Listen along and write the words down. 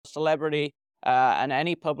celebrity and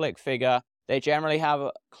any public figure, they generally have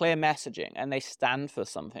a clear messaging and they stand for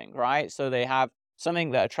something, right? So they have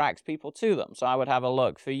something that attracts people to them. So I would have a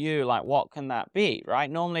look for you, like, what can that be,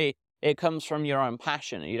 right? Normally it comes from your own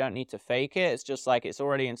passion. You don't need to fake it. It's just like it's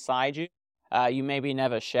already inside you. You maybe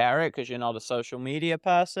never share it because you're not a social media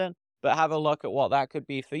person, but have a look at what that could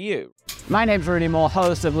be for you. My name's Rudy Moore,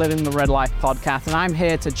 host of Living the Red Life podcast, and I'm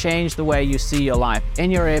here to change the way you see your life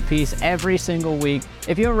in your earpiece every single week.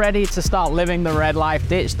 If you're ready to start living the red life,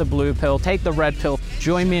 ditch the blue pill, take the red pill,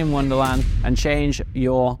 join me in Wonderland and change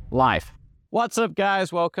your life. What's up,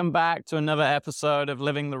 guys? Welcome back to another episode of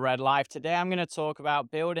Living the Red Life. Today I'm going to talk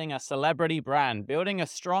about building a celebrity brand, building a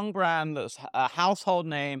strong brand that's a household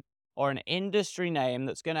name or an industry name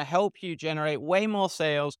that's going to help you generate way more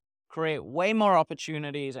sales, create way more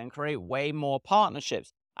opportunities, and create way more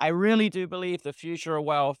partnerships. I really do believe the future of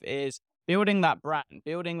wealth is building that brand,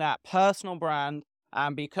 building that personal brand,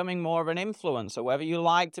 and becoming more of an influencer, whether you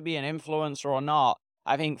like to be an influencer or not.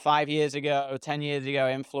 I think 5 years ago, 10 years ago,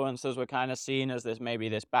 influencers were kind of seen as maybe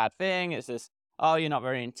this bad thing. It's this, oh, you're not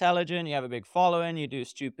very intelligent, you have a big following, you do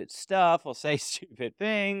stupid stuff or say stupid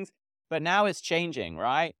things. But now it's changing,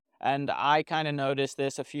 right? And I kind of noticed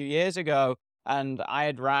this a few years ago, and I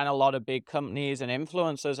had ran a lot of big companies and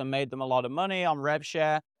influencers and made them a lot of money on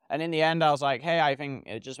RevShare. And in the end, I was like, hey, I think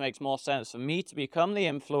it just makes more sense for me to become the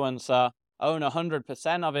influencer, own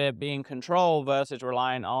 100% of it, be in control versus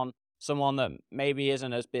relying on someone that maybe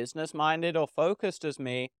isn't as business minded or focused as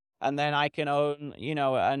me. And then I can own,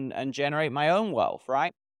 and generate my own wealth,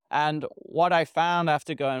 right? And what I found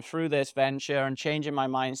after going through this venture and changing my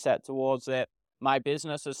mindset towards it, my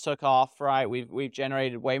business has took off, right? We've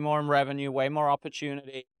generated way more in revenue, way more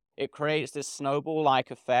opportunity. It creates this snowball-like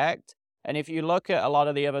effect. And if you look at a lot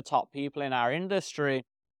of the other top people in our industry,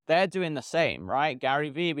 they're doing the same, right? Gary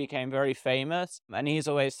Vee became very famous, and he's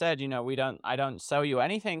always said, I don't sell you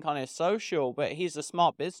anything on his social, but he's a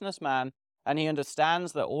smart businessman, and he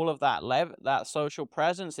understands that all of that social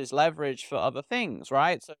presence is leveraged for other things,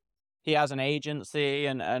 right? So he has an agency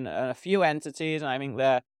and a few entities, and I think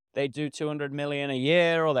they do 200 million a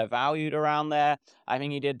year, or they're valued around there. I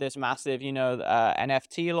think he did this massive,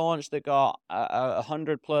 NFT launch that got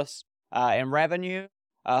 100 plus in revenue.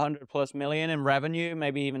 100 plus million in revenue,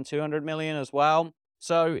 maybe even 200 million as well.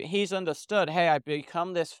 So he's understood, hey, I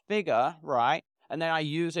become this figure, right? And then I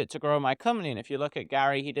use it to grow my company. And if you look at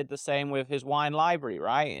Gary, he did the same with his wine library,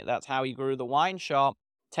 right? That's how he grew the wine shop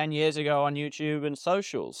 10 years ago on YouTube and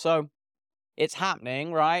socials. So it's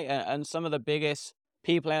happening, right? And some of the biggest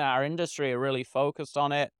people in our industry are really focused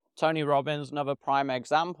on it. Tony Robbins, another prime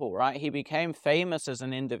example, right? He became famous as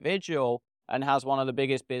an individual and has one of the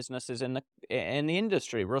biggest businesses in the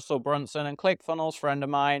industry. Russell Brunson and ClickFunnels, friend of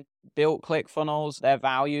mine, built ClickFunnels. They're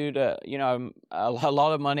valued at, a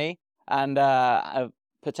lot of money, and have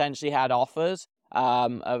potentially had offers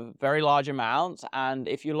of very large amounts. And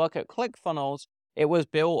if you look at ClickFunnels, it was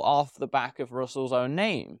built off the back of Russell's own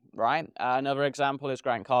name, right? Another example is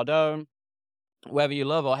Grant Cardone. Whether you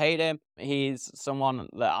love or hate him, he's someone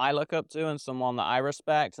that I look up to and someone that I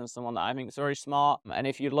respect and someone that I think is very smart. And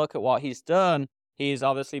if you look at what he's done, he's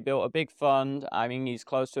obviously built a big fund. I mean, he's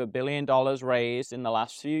close to $1 billion raised in the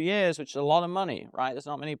last few years, which is a lot of money, right? There's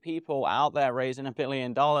not many people out there raising $1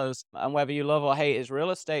 billion. And whether you love or hate his real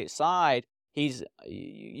estate side,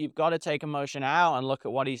 you've got to take emotion out and look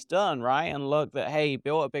at what he's done, right? And look that, hey, he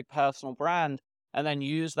built a big personal brand, and then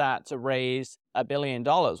use that to raise $1 billion,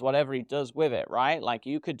 whatever he does with it, right? Like,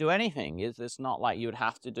 you could do anything. It's not like you would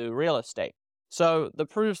have to do real estate. So the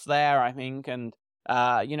proof's there, I think. And,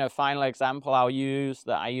 final example I use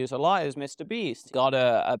a lot is Mr. Beast. Got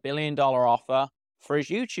a $1 billion offer for his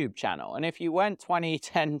YouTube channel. And if you went 20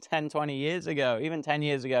 years ago, even 10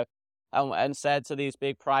 years ago, and said to these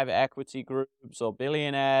big private equity groups or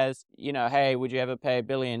billionaires, hey, would you ever pay $1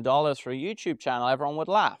 billion for a YouTube channel? Everyone would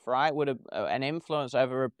laugh, right? Would an influencer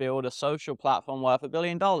ever build a social platform worth $1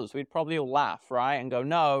 billion? We'd probably all laugh, right? And go,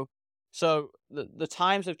 no. So the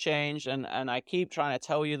times have changed, and I keep trying to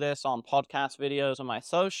tell you this on podcast videos on my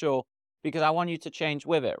social, because I want you to change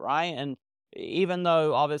with it, right? And even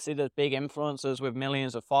though obviously there's big influencers with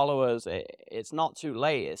millions of followers, it's not too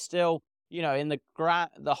late. It's still, in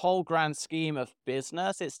the whole grand scheme of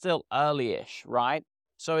business, it's still early-ish, right?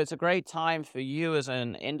 So it's a great time for you as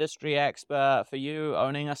an industry expert, for you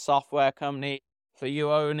owning a software company, for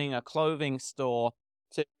you owning a clothing store,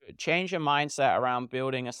 to change your mindset around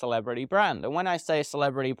building a celebrity brand. And when I say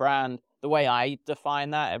celebrity brand, the way I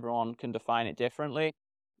define that, everyone can define it differently.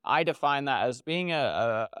 I define that as being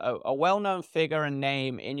a well-known figure and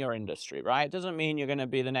name in your industry, right? It doesn't mean you're going to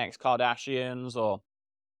be the next Kardashians or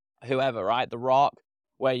whoever, right? The Rock.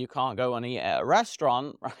 where you can't go and eat at a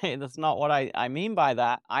restaurant, right? That's not what I mean by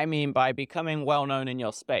that. I mean by becoming well known in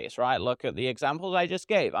your space, right? Look at the examples I just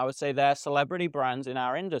gave. I would say they're celebrity brands in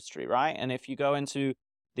our industry, right? And if you go into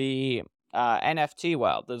the NFT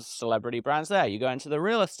world, there's celebrity brands there. You go into the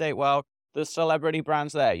real estate world, there's celebrity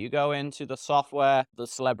brands there. You go into the software, the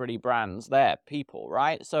celebrity brands there, people,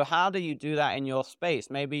 right? So how do you do that in your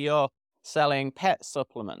space? Maybe you're selling pet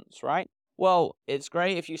supplements, right? Well, it's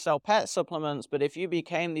great if you sell pet supplements, but if you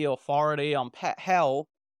became the authority on pet health,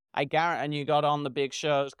 I guarantee, and you got on the big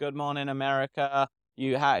shows, Good Morning America,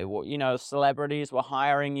 you had, celebrities were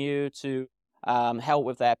hiring you to help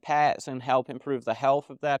with their pets and help improve the health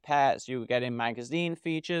of their pets. You were getting magazine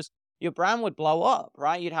features. Your brand would blow up,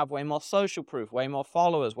 right? You'd have way more social proof, way more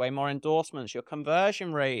followers, way more endorsements. Your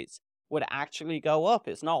conversion rates would actually go up.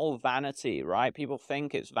 It's not all vanity, right? People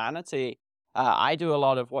think it's vanity. I do a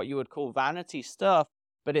lot of what you would call vanity stuff,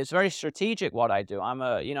 but it's very strategic what I do.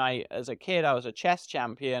 As a kid, I was a chess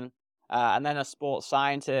champion, and then a sports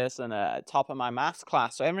scientist and a top of my maths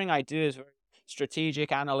class. So everything I do is very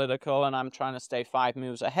strategic, analytical, and I'm trying to stay 5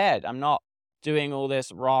 moves ahead. I'm not doing all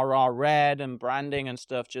this rah red and branding and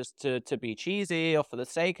stuff just to be cheesy or for the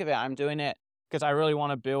sake of it. I'm doing it because I really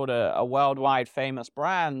want to build a worldwide famous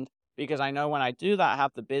brand, because I know when I do that, I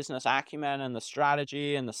have the business acumen and the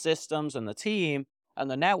strategy and the systems and the team and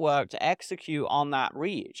the network to execute on that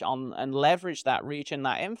reach and leverage that reach and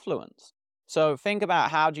that influence. So think about,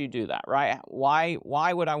 how do you do that, right? Why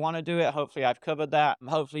would I want to do it? Hopefully I've covered that.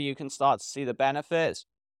 Hopefully you can start to see the benefits.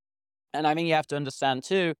 And I think you have to understand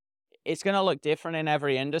too, it's going to look different in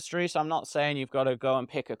every industry. So I'm not saying you've got to go and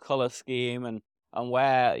pick a color scheme and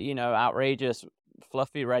wear, outrageous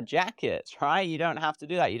fluffy red jackets, right? You don't have to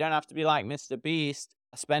do that. You don't have to be like Mr. Beast,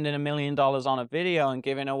 spending $1 million on a video and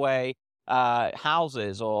giving away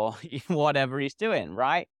houses or whatever he's doing,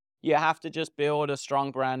 right? You have to just build a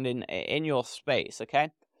strong brand in your space,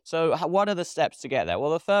 okay? So what are the steps to get there?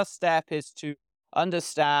 Well, the first step is to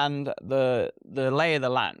understand the lay of the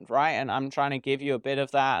land, right? And I'm trying to give you a bit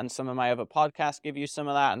of that, and some of my other podcasts give you some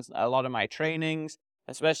of that, and a lot of my trainings,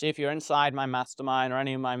 especially if you're inside my mastermind or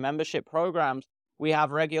any of my membership programs, we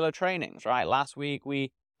have regular trainings, right? Last week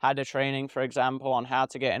we had a training, for example, on how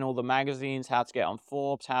to get in all the magazines, how to get on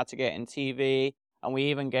Forbes, how to get in TV, and we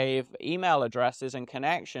even gave email addresses and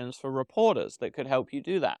connections for reporters that could help you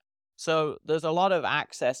do that. So there's a lot of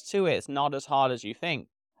access to it. It's not as hard as you think.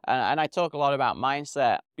 And I talk a lot about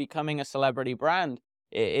mindset. Becoming a celebrity brand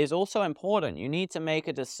is also important. You need to make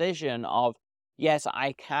a decision of, yes,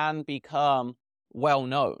 I can become well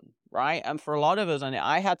known, right? And for a lot of us, and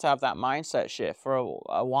I had to have that mindset shift for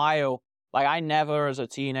a while. Like, I never, as a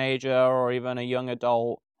teenager or even a young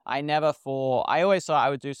adult, I always thought I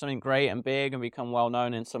would do something great and big and become well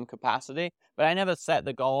known in some capacity, but I never set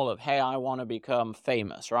the goal of, hey, I want to become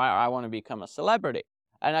famous, right? Or I want to become a celebrity.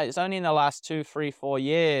 And it's only in the last 2, 3, 4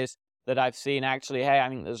 years that I've seen actually, hey, I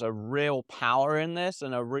think there's a real power in this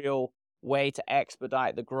and a real way to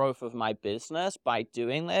expedite the growth of my business by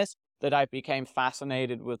doing this, that I became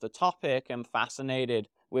fascinated with the topic and fascinated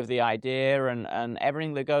with the idea and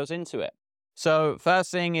everything that goes into it. So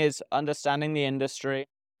first thing is understanding the industry.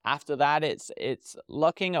 After that, it's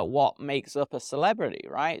looking at what makes up a celebrity,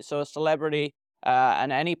 right? So a celebrity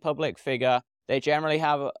and any public figure, they generally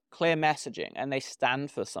have a clear messaging and they stand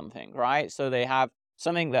for something, right? So they have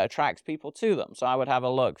something that attracts people to them. So I would have a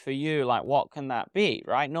look for you, like, what can that be,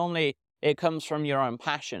 right? Normally it comes from your own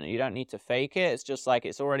passion. You don't need to fake it. It's just like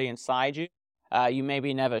it's already inside you. You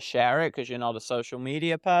maybe never share it because you're not a social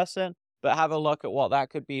media person, but have a look at what that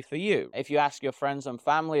could be for you. If you ask your friends and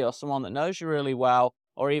family or someone that knows you really well,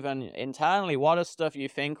 or even internally, what is stuff you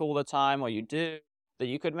think all the time or you do that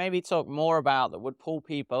you could maybe talk more about that would pull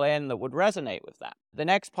people in, that would resonate with that? The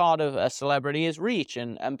next part of a celebrity is reach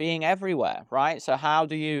and being everywhere, right? So how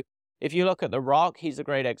do you, if you look at The Rock, he's a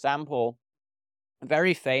great example,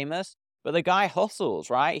 very famous, but the guy hustles,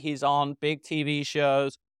 right? He's on big TV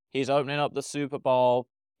shows. He's opening up the Super Bowl.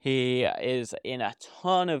 He is in a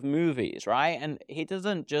ton of movies, right? And he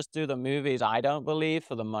doesn't just do the movies, I don't believe,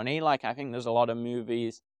 for the money. Like, I think there's a lot of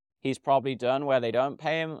movies he's probably done where they don't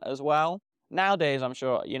pay him as well. Nowadays, I'm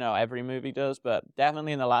sure, every movie does, but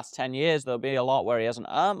definitely in the last 10 years, there'll be a lot where he hasn't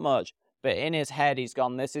earned much, but in his head, he's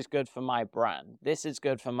gone, this is good for my brand. This is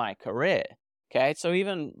good for my career. Okay, so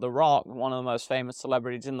even The Rock, one of the most famous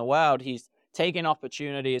celebrities in the world, he's taking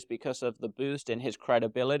opportunities because of the boost in his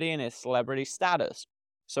credibility and his celebrity status.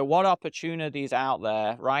 So what opportunities out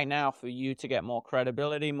there right now for you to get more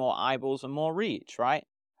credibility, more eyeballs, and more reach, right?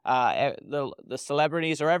 The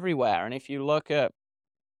celebrities are everywhere. And if you look at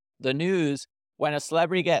the news, when a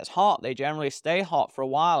celebrity gets hot, they generally stay hot for a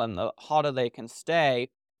while. And the hotter they can stay,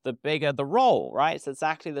 the bigger the role, right? It's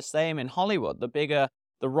exactly the same in Hollywood. The bigger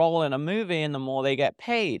the role in a movie and the more they get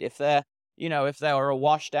paid. If they're, if they were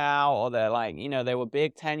washed out or they're like, they were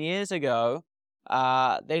big 10 years ago,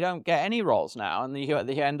 they don't get any roles now. And you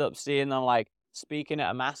end up seeing them like speaking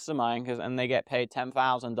at a mastermind and they get paid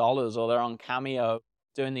 $10,000, or they're on Cameo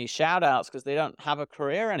doing these shout outs because they don't have a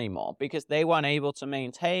career anymore because they weren't able to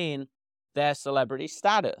maintain their celebrity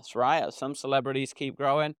status, right? Some celebrities keep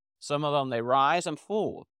growing, some of them they rise and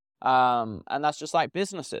fall. And that's just like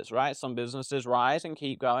businesses, right? Some businesses rise and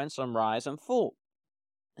keep going, some rise and fall.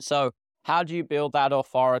 So how do you build that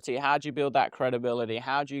authority? How do you build that credibility?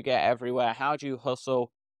 How do you get everywhere? How do you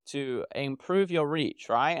hustle to improve your reach,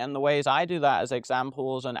 right? And the ways I do that as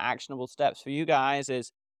examples and actionable steps for you guys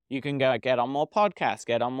is you can get on more podcasts,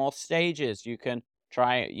 get on more stages. You can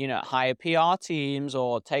try, hire PR teams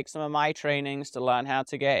or take some of my trainings to learn how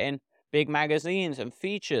to get in big magazines and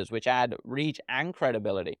features, which add reach and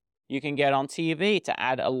credibility. You can get on TV to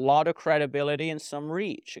add a lot of credibility and some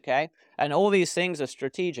reach, okay? And all these things are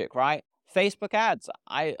strategic, right? Facebook ads.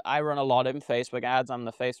 I run a lot in Facebook ads. I'm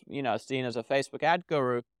seen as a Facebook ad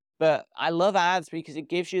guru. But I love ads because it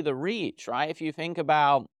gives you the reach, right? If you think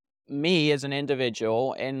about me as an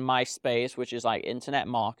individual in my space, which is like internet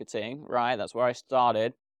marketing, right? That's where I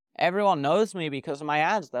started. Everyone knows me because of my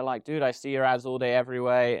ads. They're like, dude, I see your ads all day,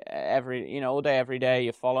 all day, every day.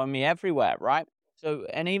 You're following me everywhere, right? So,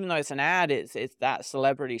 and even though it's an ad, it's that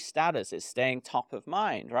celebrity status. It's staying top of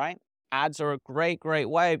mind, right? Ads are a great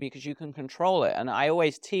way because you can control it. And I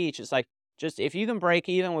always teach, it's like, just if you can break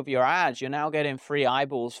even with your ads, you're now getting free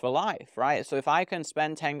eyeballs for life, right? So if I can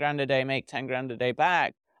spend 10 grand a day, make 10 grand a day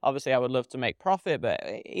back, obviously I would love to make profit, but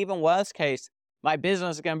even worst case, my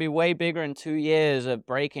business is going to be way bigger in 2 years of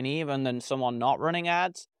breaking even than someone not running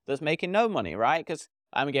ads that's making no money, right? Because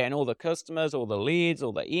I'm getting all the customers, all the leads,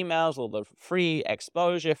 all the emails, all the free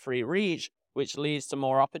exposure, free reach, which leads to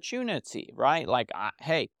more opportunity, right? Like,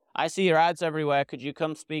 hey, I see your ads everywhere. Could you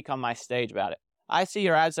come speak on my stage about it? I see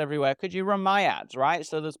your ads everywhere. Could you run my ads, right?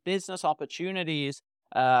 So there's business opportunities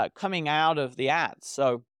coming out of the ads.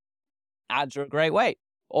 So ads are a great way.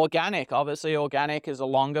 Organic, obviously, organic is a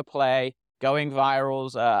longer play. Going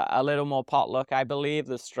viral's a little more potluck. I believe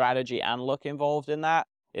there's strategy and luck involved in that.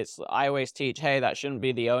 I always teach, hey, that shouldn't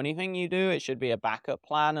be the only thing you do. It should be a backup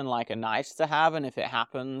plan and like a nice to have. And if it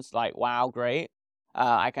happens, like, wow, great.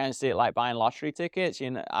 I kind of see it like buying lottery tickets.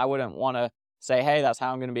 I wouldn't want to say, hey, that's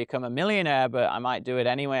how I'm going to become a millionaire, but I might do it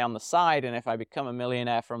anyway on the side. And if I become a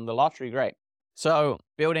millionaire from the lottery, great. So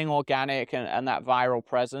building organic and that viral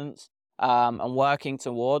presence and working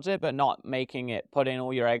towards it, but not putting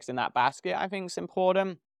all your eggs in that basket, I think is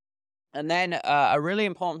important. And then a really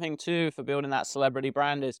important thing too for building that celebrity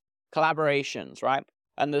brand is collaborations, right?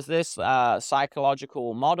 And there's this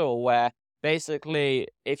psychological model where basically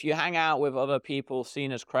if you hang out with other people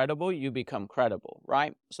seen as credible, you become credible,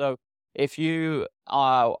 right? So if you,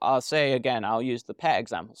 I'll say again, I'll use the pet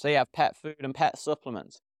example. Say you have pet food and pet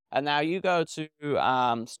supplements. And now you go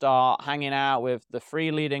to start hanging out with the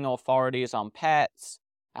three leading authorities on pets,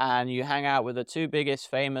 and you hang out with the two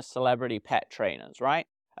biggest famous celebrity pet trainers, right?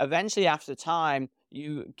 Eventually, after time,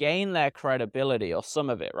 you gain their credibility or some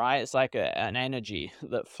of it, right? It's like an energy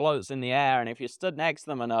that floats in the air. And if you stood next to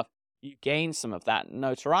them enough, you gain some of that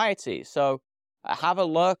notoriety. So have a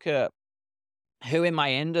look at who in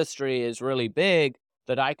my industry is really big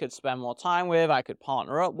that I could spend more time with, I could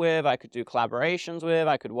partner up with, I could do collaborations with,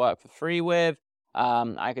 I could work for free with,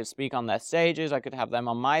 I could speak on their stages, I could have them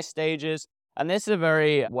on my stages. And this is a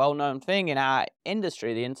very well-known thing in our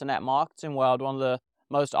industry, the internet marketing world. One of the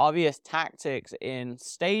most obvious tactics in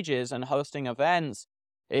stages and hosting events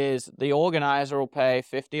is the organizer will pay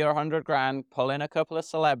 50 or 100 grand, pull in a couple of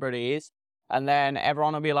celebrities, and then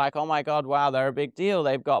everyone will be like, oh my God, wow, they're a big deal.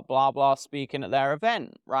 They've got blah, blah speaking at their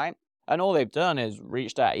event, right? And all they've done is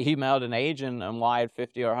reached out, emailed an agent and wired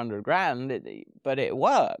 50 or 100 grand, but it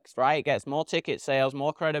works, right? It gets more ticket sales,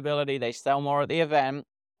 more credibility. They sell more at the event.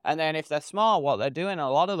 And then if they're smart, what they're doing,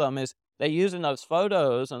 a lot of them is they're using those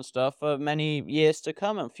photos and stuff for many years to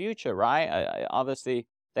come and future, right? Obviously,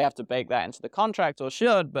 they have to bake that into the contract or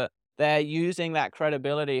should, but they're using that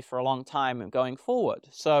credibility for a long time and going forward.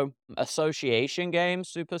 So association games,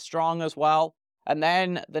 super strong as well. And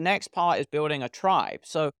then the next part is building a tribe.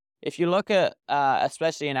 So if you look at,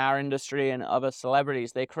 especially in our industry and other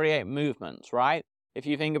celebrities, they create movements, right? If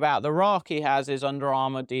you think about The Rock, he has his Under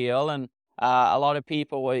Armour deal, and a lot of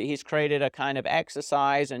people, he's created a kind of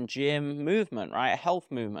exercise and gym movement, right? A health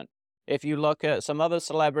movement. If you look at some other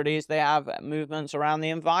celebrities, they have movements around the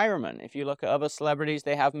environment. If you look at other celebrities,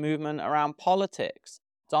 they have movement around politics.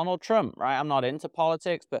 Donald Trump, right? I'm not into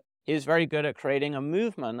politics, but he was very good at creating a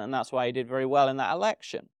movement, and that's why he did very well in that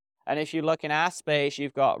election. And if you look in our space,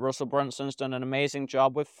 you've got Russell Brunson's done an amazing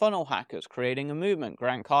job with funnel hackers, creating a movement.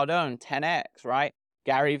 Grant Cardone, 10X, right?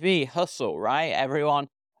 Gary Vee, Hustle, right? Everyone,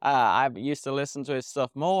 I used to listen to his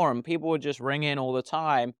stuff more, and people would just ring in all the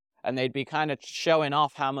time, and they'd be kind of showing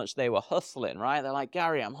off how much they were hustling, right? They're like,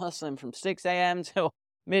 Gary, I'm hustling from 6 a.m. till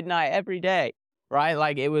midnight every day, right?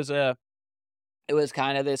 Like it was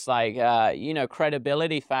kind of this like,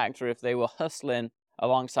 credibility factor if they were hustling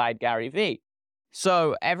alongside Gary Vee.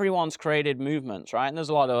 So everyone's created movements, right? And there's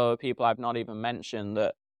a lot of other people I've not even mentioned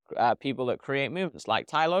that people that create movements, like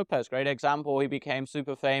Tai Lopez, great example. He became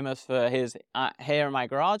super famous for his Here in My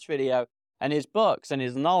Garage video and his books and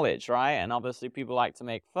his knowledge, right? And obviously people like to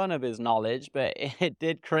make fun of his knowledge, but it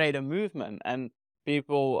did create a movement. And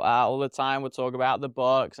people all the time would talk about the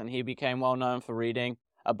books, and he became well known for reading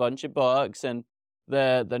a bunch of books. And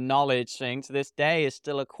the knowledge thing to this day is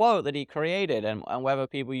still a quote that he created, and whether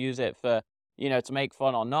people use it for to make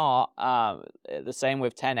fun or not. The same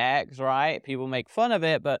with 10X, right? People make fun of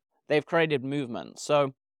it, but they've created movements.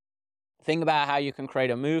 So think about how you can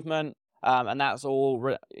create a movement, and that's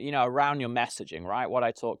all around your messaging, right? What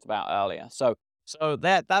I talked about earlier. So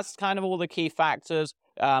that's kind of all the key factors.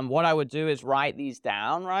 What I would do is write these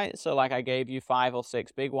down, right? So like I gave you 5 or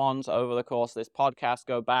 6 big ones over the course of this podcast.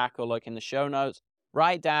 Go back or look in the show notes.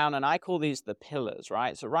 Write down, and I call these the pillars,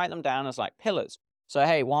 right? So write them down as like pillars. So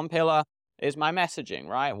hey, one pillar is my messaging,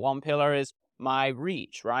 right? One pillar is my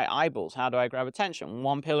reach, right? Eyeballs, how do I grab attention?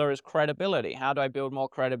 One pillar is credibility. How do I build more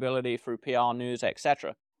credibility through PR, news,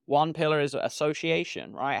 etc.? One pillar is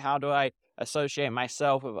association, right? How do I associate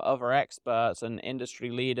myself with other experts and industry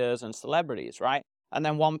leaders and celebrities, right? And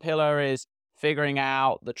then one pillar is figuring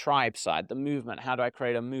out the tribe side, the movement. How do I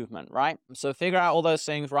create a movement, right? So figure out all those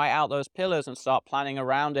things, write out those pillars, and start planning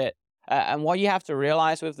around it. And what you have to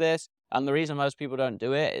realize with this, and the reason most people don't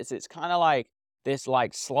do it, is it's kind of like this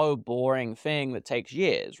like slow, boring thing that takes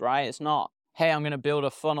years, right? It's not, hey, I'm going to build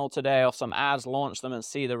a funnel today or some ads, launch them and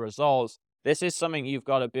see the results. This is something you've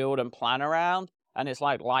got to build and plan around. And it's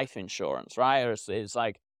like life insurance, right? Or it's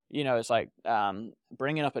like, it's like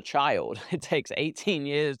bringing up a child. It takes 18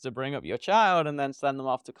 years to bring up your child and then send them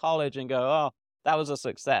off to college and go, oh, that was a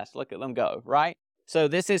success. Look at them go, right? So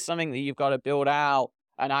this is something that you've got to build out.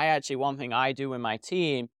 And one thing I do with my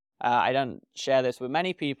team, I don't share this with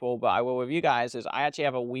many people, but I will with you guys, is I actually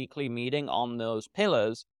have a weekly meeting on those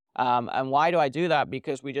pillars. And why do I do that?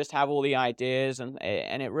 Because we just have all the ideas, and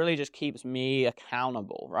it really just keeps me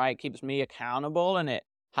accountable, right? It keeps me accountable, and it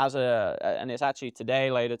has and it's actually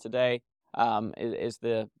later today, is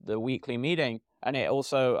the weekly meeting. And it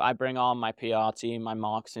also, I bring on my PR team, my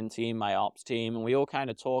marketing team, my ops team, and we all kind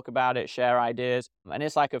of talk about it, share ideas. And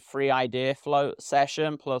it's like a free idea float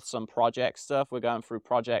session plus some project stuff. We're going through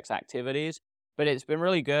projects, activities, but it's been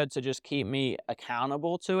really good to just keep me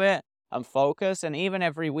accountable to it and focus. And even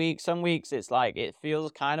every week, some weeks it's like, it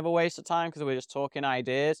feels kind of a waste of time because we're just talking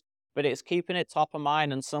ideas, but it's keeping it top of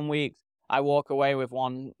mind. And some weeks I walk away with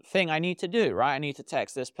one thing I need to do, right? I need to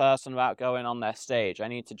text this person about going on their stage. I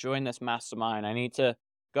need to join this mastermind. I need to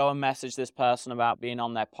go and message this person about being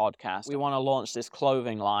on their podcast. We want to launch this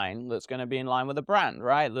clothing line that's going to be in line with the brand,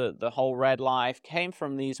 right? The whole Red Life came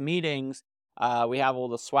from these meetings. We have all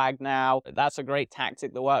the swag now. That's a great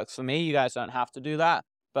tactic that works for me. You guys don't have to do that.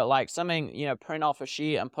 But like something, print off a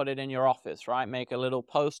sheet and put it in your office, right? Make a little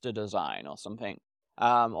poster design or something.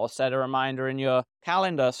 Or set a reminder in your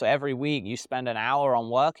calendar so every week you spend an hour on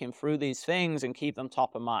working through these things and keep them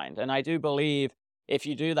top of mind. And I do believe if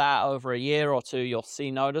you do that over a year or two, you'll see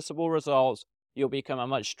noticeable results. You'll become a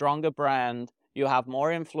much stronger brand. You'll have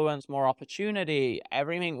more influence, more opportunity.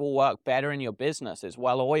 Everything will work better in your business. It's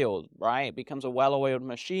well-oiled, right? It becomes a well-oiled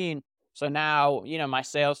machine. So now, my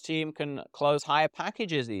sales team can close higher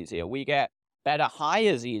packages easier. We get better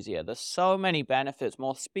hires easier. There's so many benefits,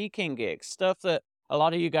 more speaking gigs, stuff that a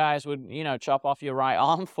lot of you guys would, chop off your right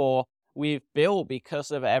arm for, we've built because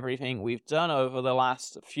of everything we've done over the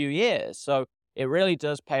last few years. So it really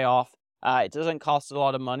does pay off. It doesn't cost a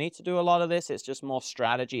lot of money to do a lot of this. It's just more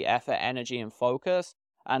strategy, effort, energy, and focus.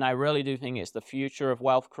 And I really do think it's the future of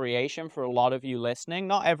wealth creation for a lot of you listening.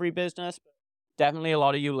 Not every business, but definitely a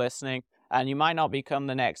lot of you listening. And you might not become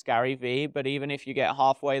the next Gary Vee, but even if you get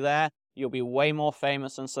halfway there, you'll be way more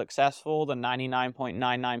famous and successful than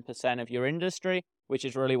 99.99% of your industry, which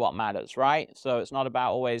is really what matters, right? So it's not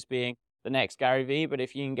about always being the next Gary Vee, but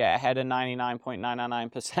if you can get ahead of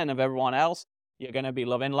 99.999% of everyone else, you're going to be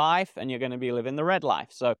loving life and you're going to be living the red life.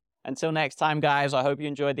 So until next time, guys, I hope you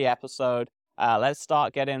enjoyed the episode. Let's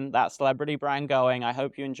start getting that celebrity brand going. I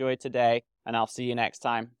hope you enjoyed today, and I'll see you next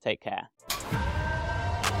time. Take care.